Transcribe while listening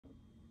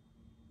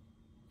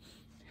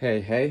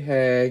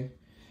Hey.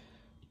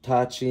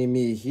 Tachi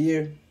me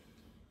here.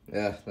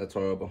 Yeah, that's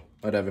horrible.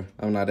 Whatever.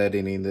 I'm not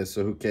editing this,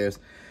 so who cares?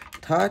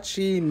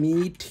 Tachi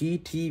me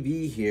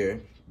TTV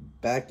here.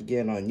 Back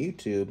again on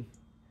YouTube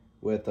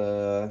with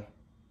a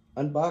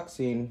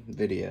unboxing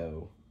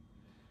video.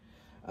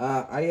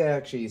 I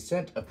actually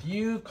sent a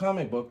few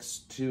comic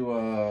books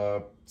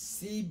to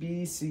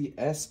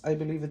CBCS, I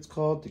believe it's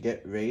called, to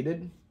get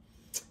rated.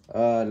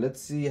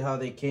 Let's see how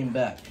they came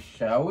back,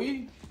 shall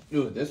we?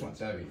 Ooh, this one's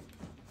heavy.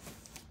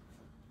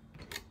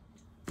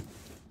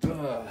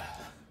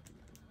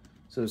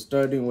 So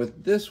starting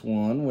with this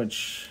one,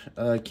 which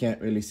I can't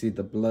really see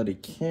the bloody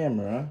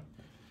camera.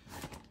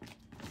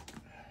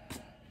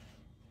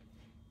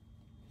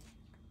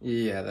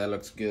 Yeah, that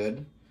looks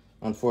good.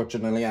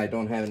 Unfortunately, I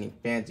don't have any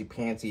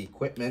fancy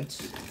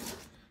equipment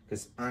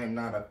because I'm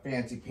not a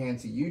fancy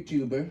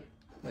YouTuber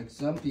like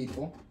some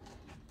people.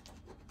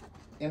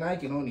 And I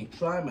can only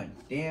try my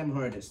damn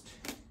hardest.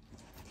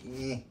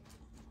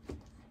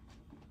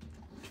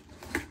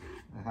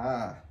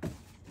 Aha.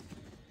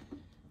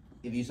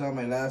 If you saw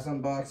my last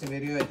unboxing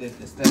video, I did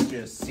the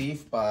Statue of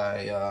Thief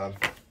by,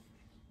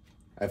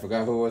 I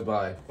forgot who it was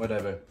by,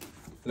 whatever.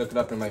 Look it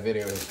up in my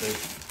video history.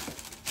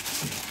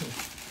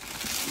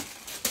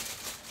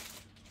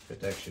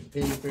 Protection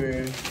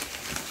paper,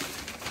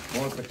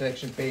 more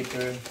protection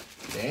paper.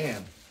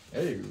 Damn,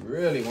 they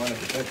really want to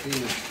protect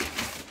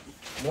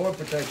these. More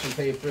protection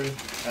paper.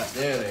 Ah,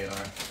 there they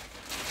are.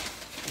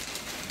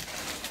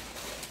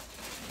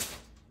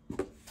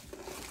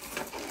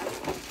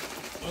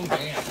 Oh,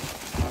 damn.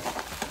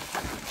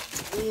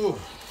 Ooh.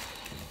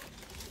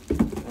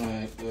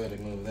 Alright, go ahead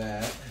and move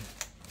that.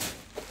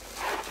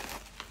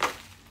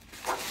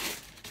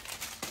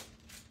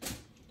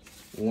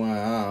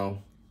 Wow.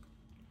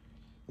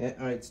 Yeah,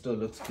 alright, still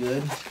looks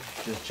good.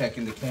 Just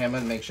checking the camera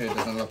and make sure it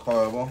doesn't look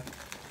horrible.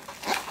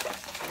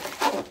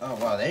 Oh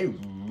wow, they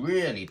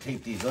really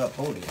taped these up.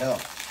 Holy hell.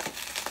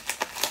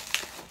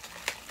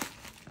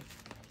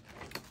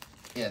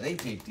 Yeah, they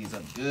taped these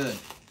up good.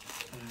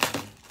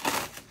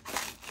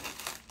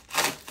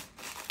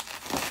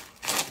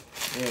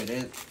 There it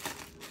is.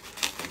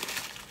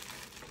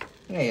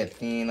 Hey,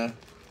 Athena.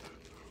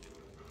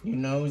 You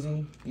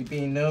nosy? You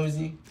being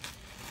nosy?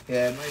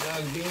 Yeah, my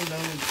dog's being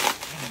nosy.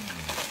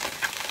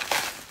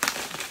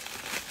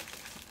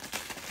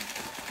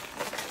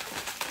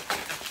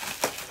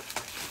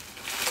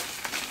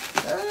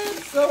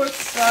 I'm so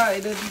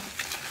excited.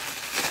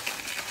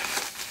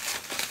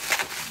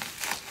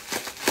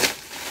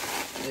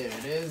 There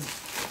it is.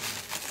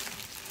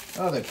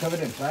 Oh, they're covered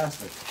in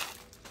plastic.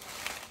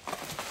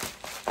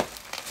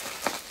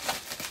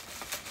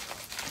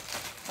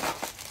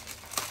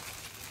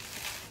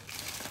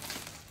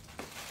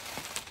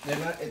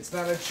 It's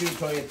not a chew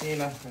toy,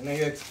 Athena. I know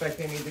you're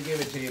expecting me to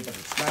give it to you, but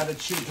it's not a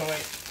chew toy.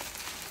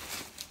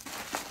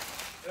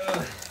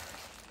 Ugh.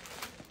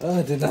 Oh,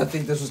 I did not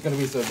think this was going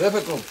to be so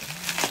difficult.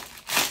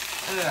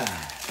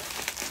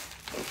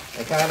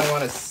 I kind of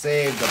want to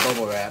save the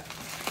bubble wrap.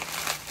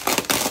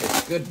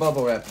 It's good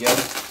bubble wrap, yo.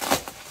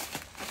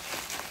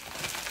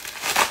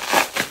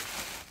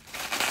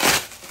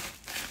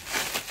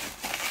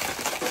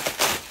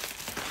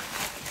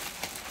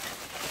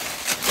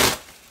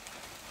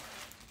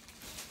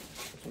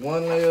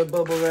 One layer of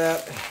bubble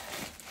wrap.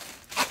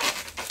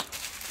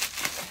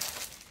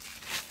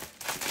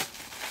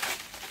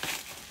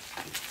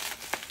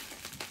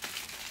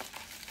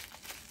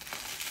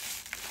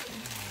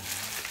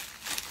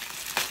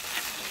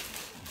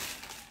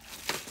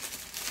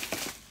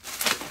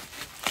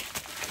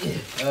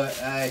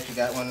 I actually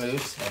got one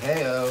loose.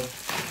 Hey-o.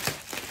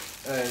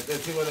 Alright,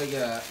 let's see what I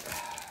got.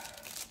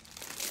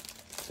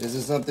 This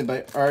is something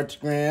by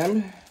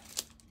Artgram.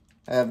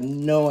 I have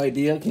no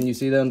idea. Can you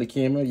see that on the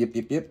camera?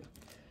 Yep.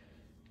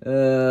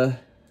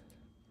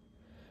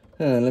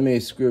 Let me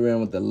screw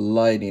around with the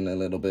lighting a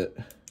little bit.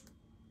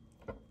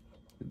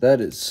 That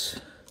is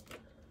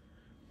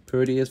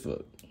pretty as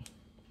fuck.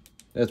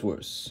 That's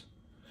worse.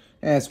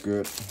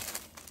 Screw it.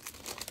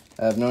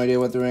 I have no idea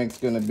what the rank's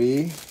gonna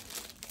be.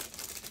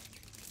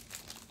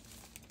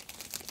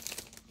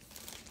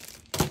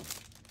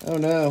 Oh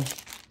no.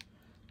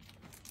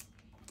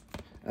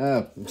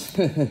 Oh.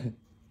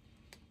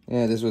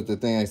 Yeah, this was the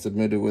thing I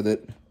submitted with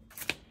it.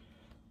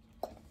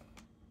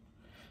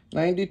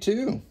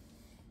 92.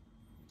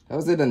 How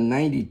was it a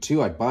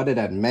 92? I bought it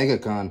at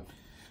MegaCon.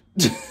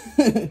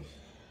 Let's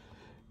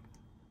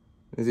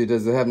see,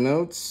 does it have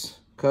notes?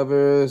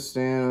 Cover,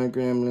 Stan,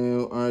 Graham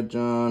Liu, Art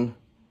John,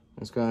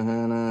 Scott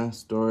Hannah,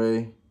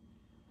 story,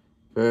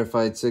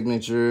 verified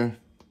signature.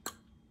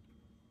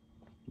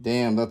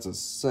 Damn, that's a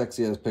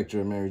sexy ass picture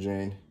of Mary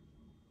Jane.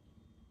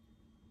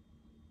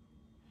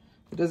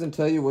 It doesn't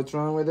tell you what's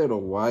wrong with it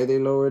or why they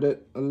lowered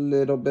it a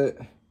little bit.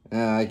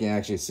 Yeah, I can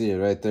actually see it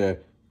right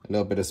there. A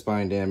little bit of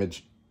spine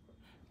damage.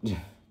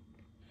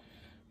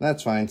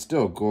 That's fine.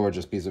 Still a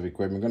gorgeous piece of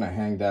equipment. I'm going to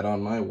hang that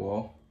on my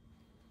wall.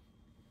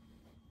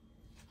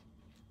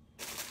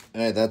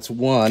 Alright, that's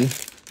one.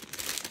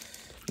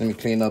 Let me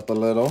clean up a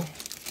little.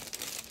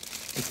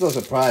 I'm still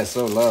surprised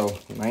so low.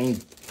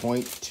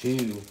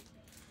 9.2.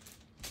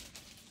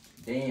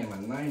 Damn, a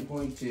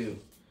 9.2.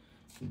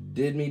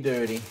 Did me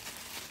dirty.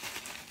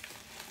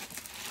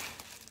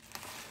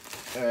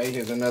 All right,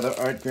 here's another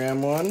Art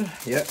Gram one.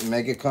 Yep,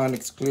 MegaCon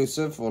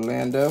exclusive,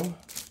 Orlando.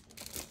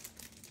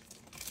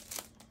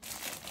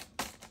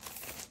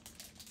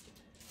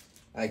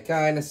 I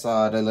kind of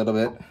saw it a little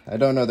bit. I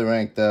don't know the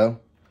rank though.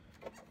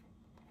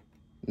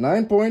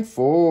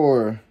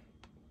 9.4.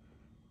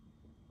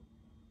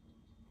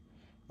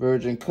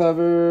 Virgin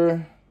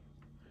cover.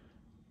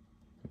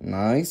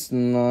 Nice,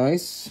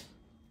 nice.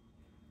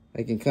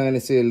 I can kind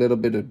of see a little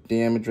bit of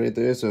damage right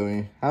there.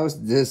 So how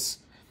was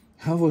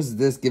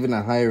this given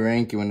a high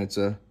rank when it's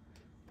a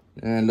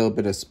little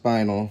bit of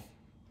spinal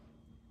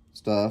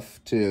stuff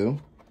too?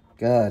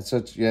 God,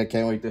 I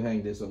can't wait to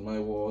hang this on my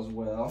wall as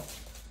well.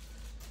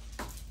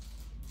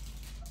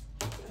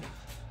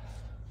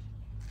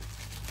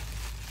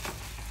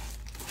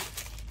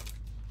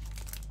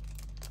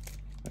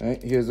 All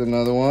right, here's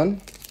another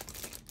one.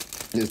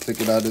 Just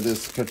take it out of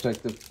this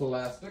protective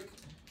plastic.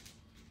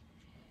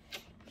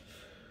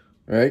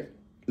 All right,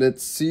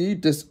 let's see,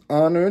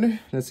 Dishonored.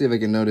 Let's see if I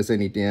can notice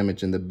any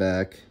damage in the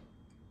back.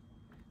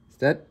 Is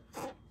that?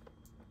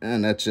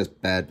 And that's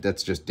just bad.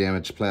 That's just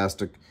damaged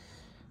plastic.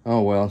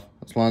 Oh well,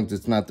 as long as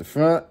it's not the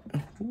front.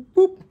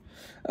 Boop.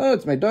 Oh,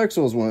 it's my Dark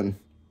Souls one.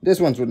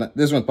 This one's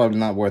probably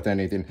not worth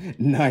anything.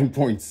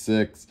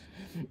 9.6.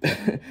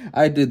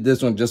 I did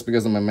this one just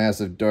because I'm a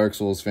massive Dark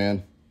Souls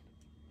fan.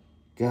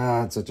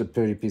 God, such a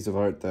pretty piece of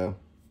art though.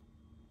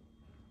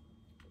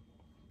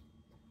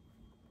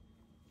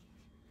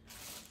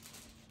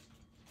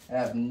 I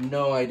have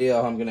no idea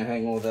how I'm gonna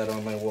hang all that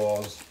on my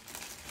walls.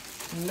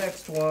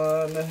 Next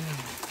one.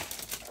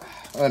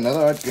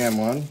 Another Art Gram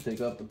one. Take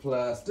out the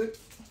plastic.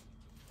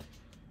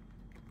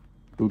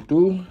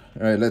 All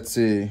right, let's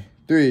see.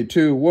 3,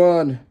 2,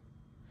 1.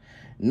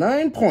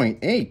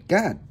 9.8.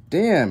 God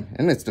damn.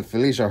 And it's the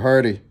Felicia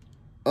Hardy.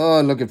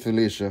 Oh, look at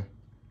Felicia.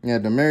 Yeah,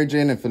 the Mary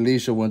Jane and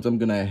Felicia ones I'm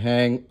gonna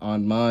hang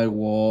on my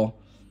wall.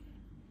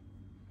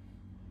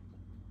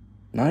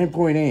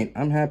 9.8.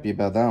 I'm happy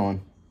about that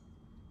one.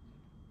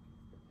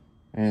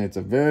 And it's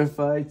a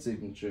verified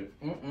signature.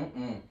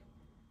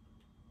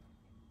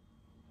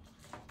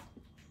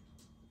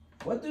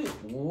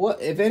 What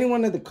if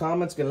anyone in the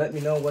comments can let me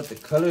know what the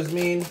colors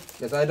mean?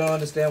 Because I don't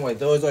understand why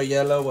those are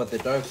yellow, what the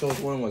Dark Souls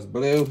one was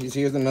blue.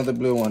 Here's another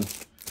blue one.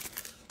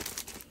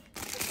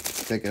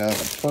 Take it out of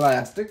the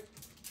plastic.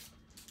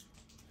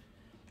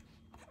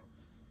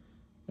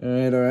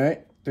 All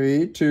right.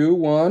 3, 2,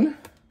 1.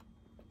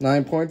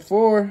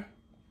 9.4.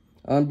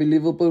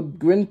 Unbelievable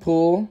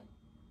Gwynpool.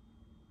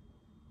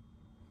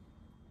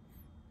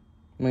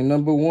 My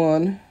number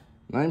one.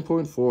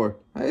 9.4.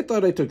 I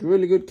thought I took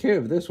really good care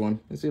of this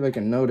one. Let's see if I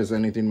can notice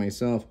anything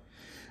myself.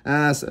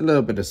 It's a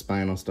little bit of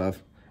spinal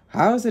stuff.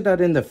 How is it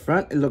that in the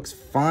front it looks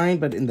fine,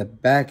 but in the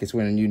back is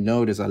when you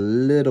notice a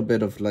little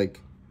bit of like,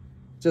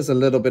 just a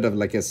little bit of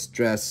like a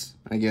stress,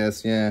 I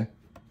guess, yeah.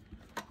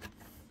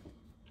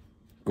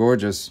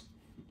 Gorgeous.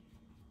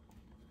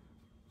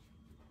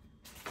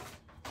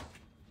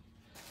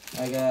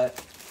 I got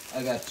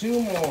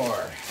 2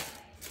 more.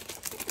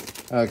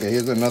 Okay,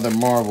 here's another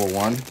Marvel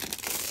one.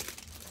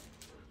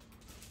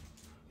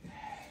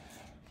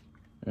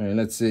 All right,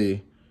 let's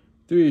see.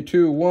 3,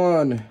 2,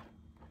 1.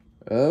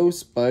 Oh,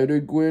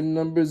 Spider-Gwen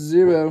number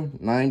 0.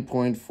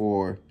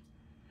 9.4.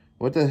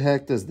 What the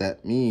heck does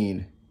that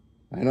mean?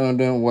 I don't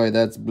know why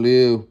that's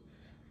blue.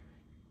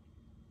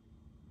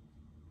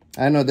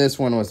 I know this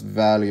one was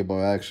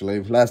valuable,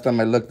 actually. Last time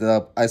I looked it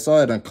up, I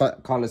saw it on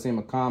Coliseum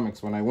of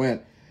Comics when I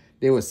went.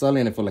 They were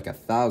selling it for like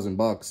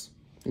 $1,000.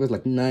 It was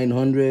like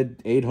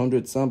 900,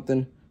 800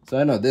 something. So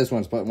I know this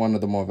one's one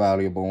of the more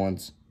valuable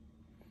ones.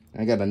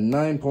 I got a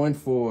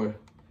 9.4.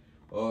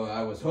 Oh,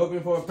 I was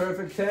hoping for a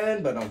perfect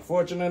 10, but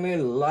unfortunately,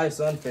 life's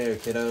unfair,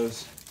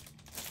 kiddos.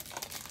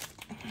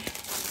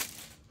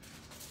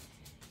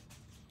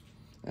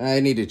 I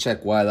need to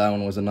check why that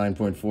one was a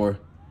 9.4.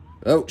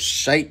 Oh,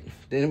 shite.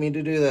 Didn't mean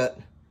to do that.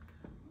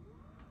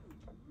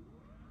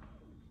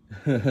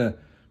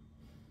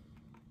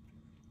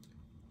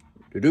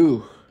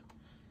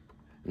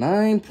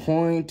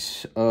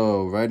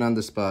 9.0, right on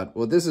the spot.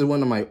 Well, this is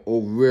one of my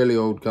really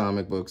old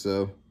comic books,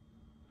 so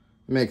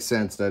it makes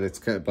sense that it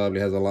probably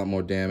has a lot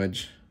more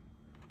damage.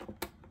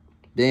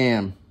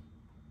 Damn.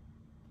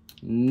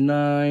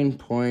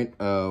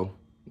 9.0.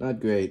 Not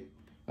great.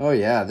 Oh,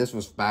 yeah, this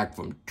was back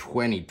from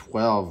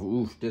 2012.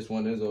 Oof, this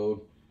one is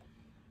old.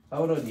 How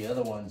old are the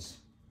other ones?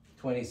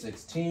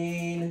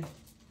 2016.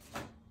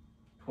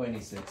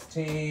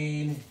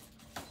 2016.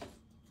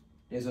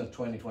 This one's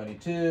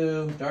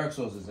 2022. Dark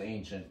Souls is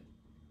ancient.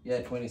 Yeah,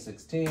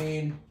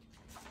 2016.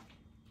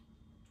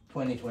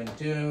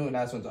 2022.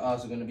 Last one's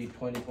also going to be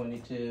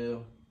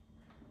 2022.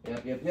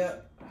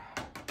 Yep.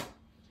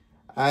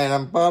 I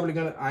am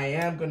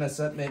gonna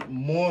submit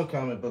more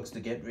comic books to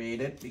get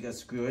rated because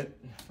screw it,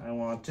 I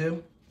want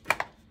to.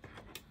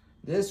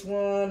 This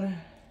one,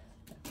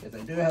 because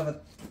I do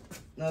have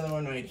another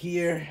one right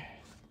here.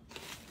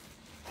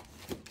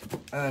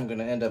 I'm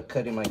gonna end up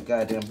cutting my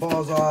goddamn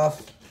balls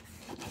off.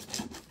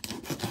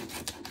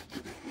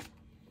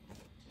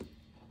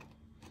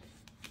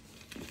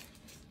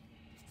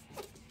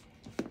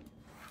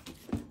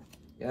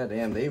 God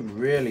damn, they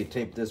really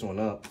taped this one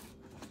up.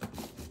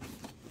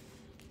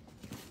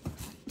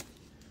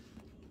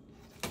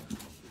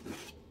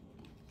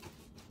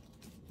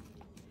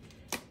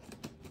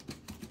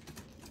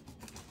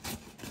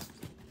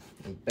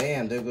 And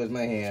bam, there goes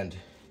my hand.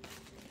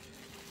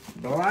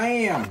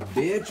 Blam,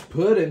 bitch,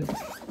 pudding.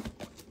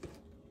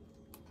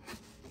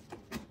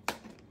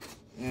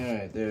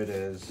 Alright, there it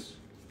is.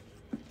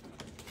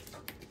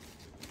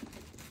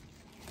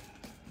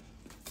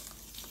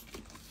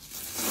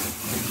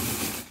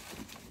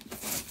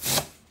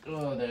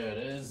 Oh, there it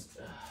is.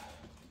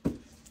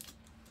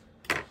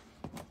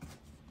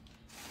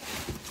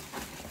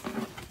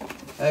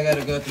 I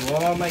gotta go through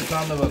all my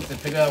comic books to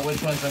figure out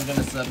which ones I'm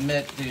gonna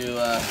submit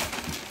to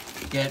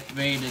get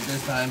rated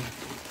this time.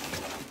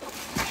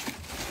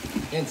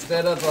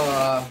 Instead of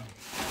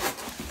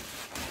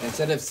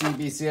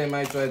CBC, I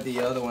might try the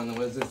other one.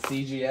 Was it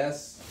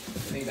CGS? I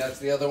think that's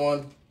the other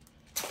one.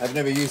 I've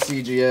never used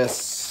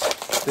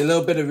CGS. The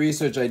little bit of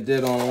research I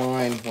did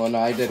online, well, no,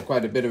 I did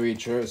quite a bit of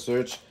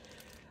research.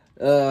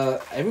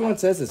 Everyone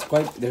says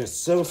they're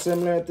so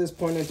similar at this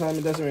point in time,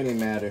 it doesn't really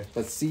matter.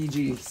 But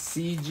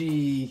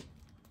CGS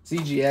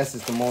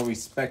is the more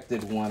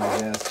respected one, I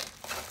guess.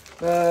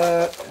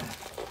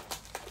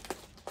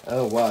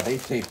 Oh wow, they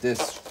taped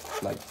this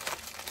like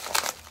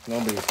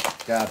nobody,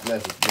 God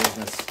bless his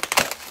business.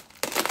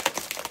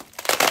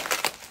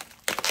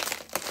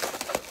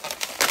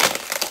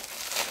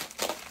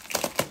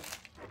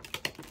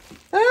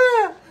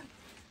 Ah!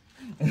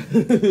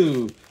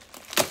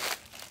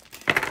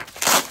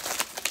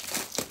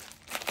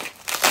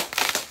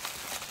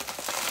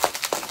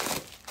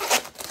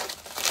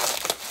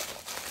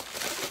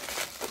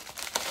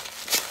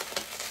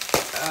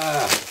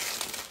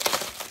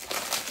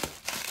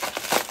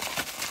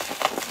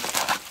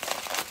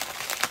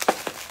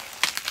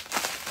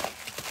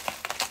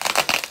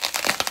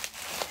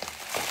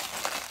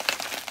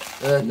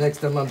 Next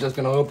time I'm just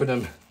gonna open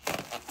them.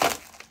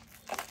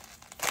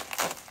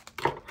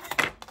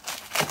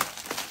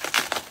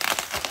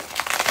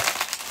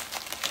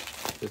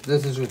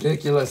 This is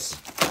ridiculous.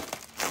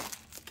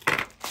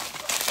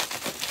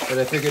 But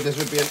I figured this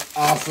would be an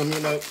awesome,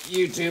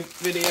 YouTube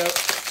video.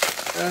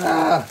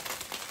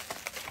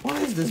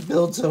 Why is this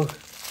build so...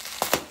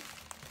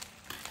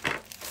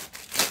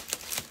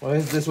 Why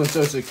is this one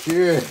so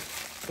secure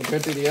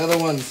compared to the other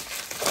ones?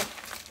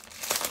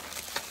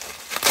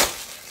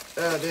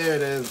 Oh, there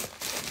it is.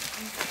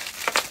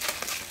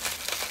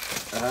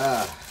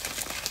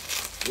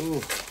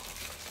 Ooh.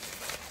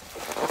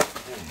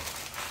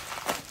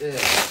 Yeah.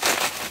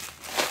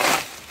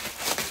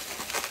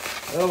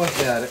 Almost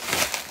got it.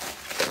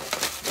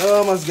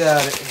 Almost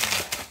got it.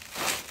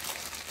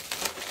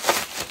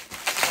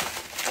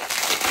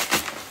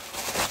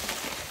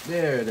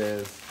 There it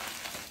is.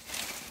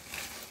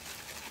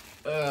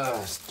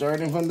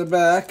 Starting from the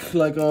back,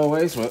 like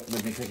always. Well,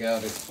 let me take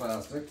out this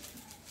plastic.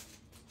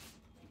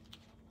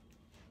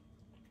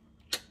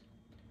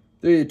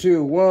 3,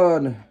 2,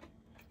 1.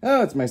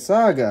 Oh, it's my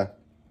Saga.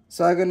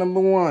 Saga number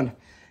 1.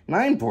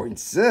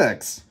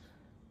 9.6.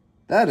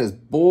 That is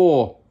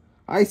bull.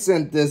 I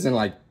sent this in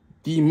like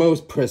the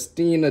most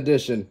pristine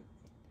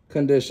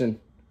condition.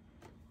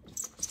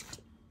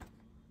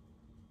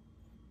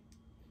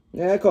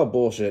 Yeah, I call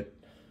bullshit.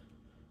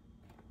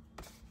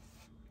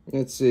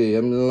 Let's see,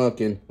 I'm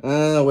looking.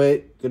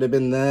 Wait, could have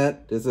been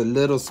that. There's a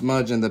little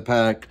smudge in the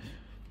pack.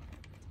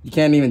 You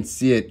can't even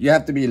see it. You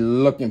have to be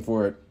looking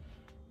for it.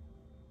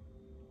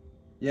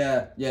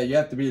 Yeah, you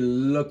have to be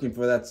looking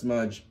for that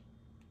smudge.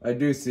 I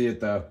do see it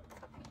though.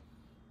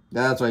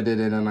 That's why I did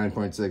it a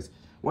 9.6.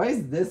 Why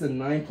is this a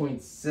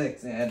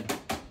 9.6 and...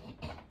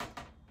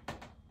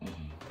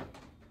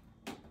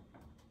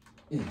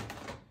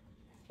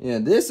 Yeah,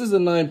 this is a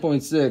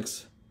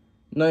 9.6.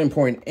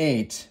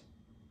 9.8.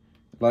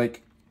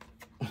 Like,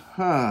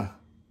 huh.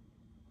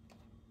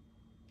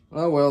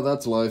 Oh well,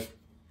 that's life.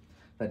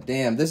 But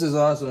damn, this is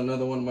also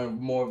another one of my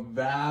more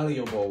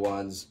valuable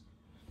ones.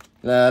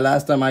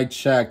 Last time I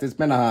checked, it's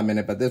been a hot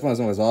minute, but this one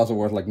was also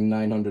worth like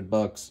 900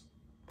 bucks.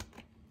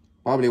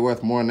 Probably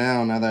worth more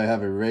now that I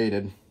have it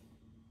rated.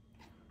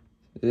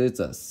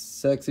 It's a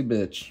sexy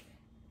bitch.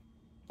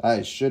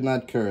 I should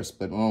not curse,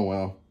 but oh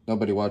well.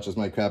 Nobody watches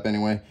my crap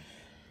anyway.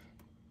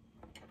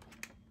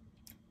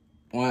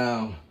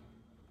 Wow.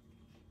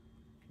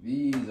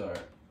 These are...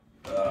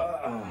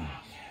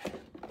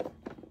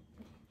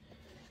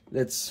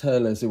 Let's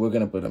see, we're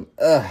gonna put them...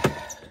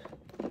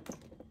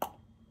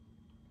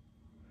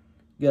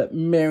 Got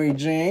Mary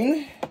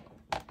Jane.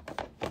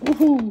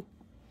 Woohoo.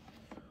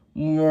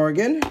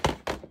 Morgan.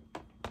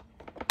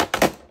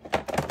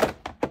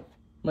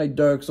 My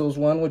Dark Souls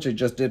one, which I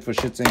just did for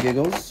shits and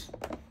giggles.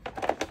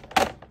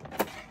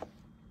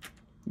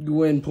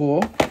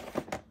 Gwenpool.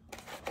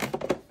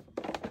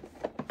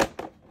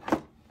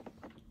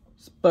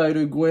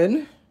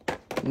 Spider-Gwen.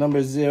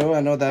 Number 0.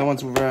 I know that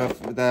one's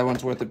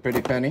worth a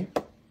pretty penny.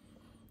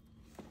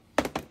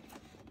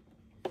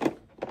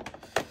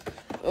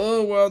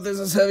 Oh, well, this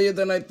is heavier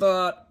than I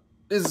thought.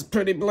 This is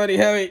pretty bloody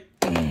heavy.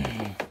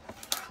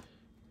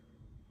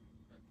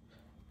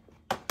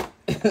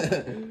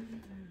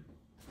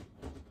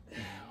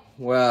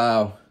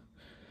 Wow.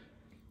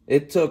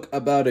 It took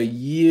about a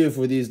year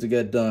for these to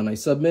get done. I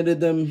submitted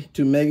them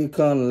to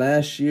MegaCon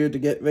last year to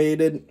get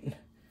rated.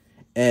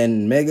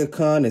 And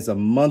MegaCon is a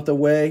month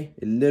away.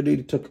 It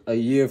literally took a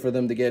year for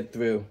them to get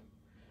through.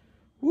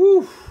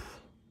 Woo.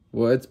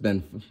 Well, it's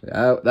been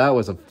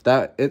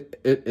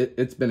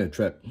it's been a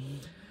trip.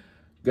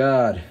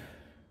 God.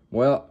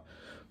 Well,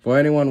 for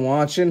anyone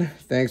watching,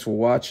 thanks for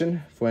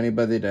watching. For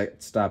anybody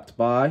that stopped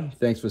by,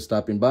 thanks for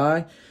stopping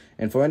by.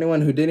 And for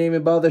anyone who didn't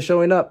even bother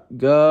showing up,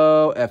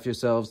 go F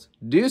yourselves.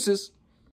 Deuces.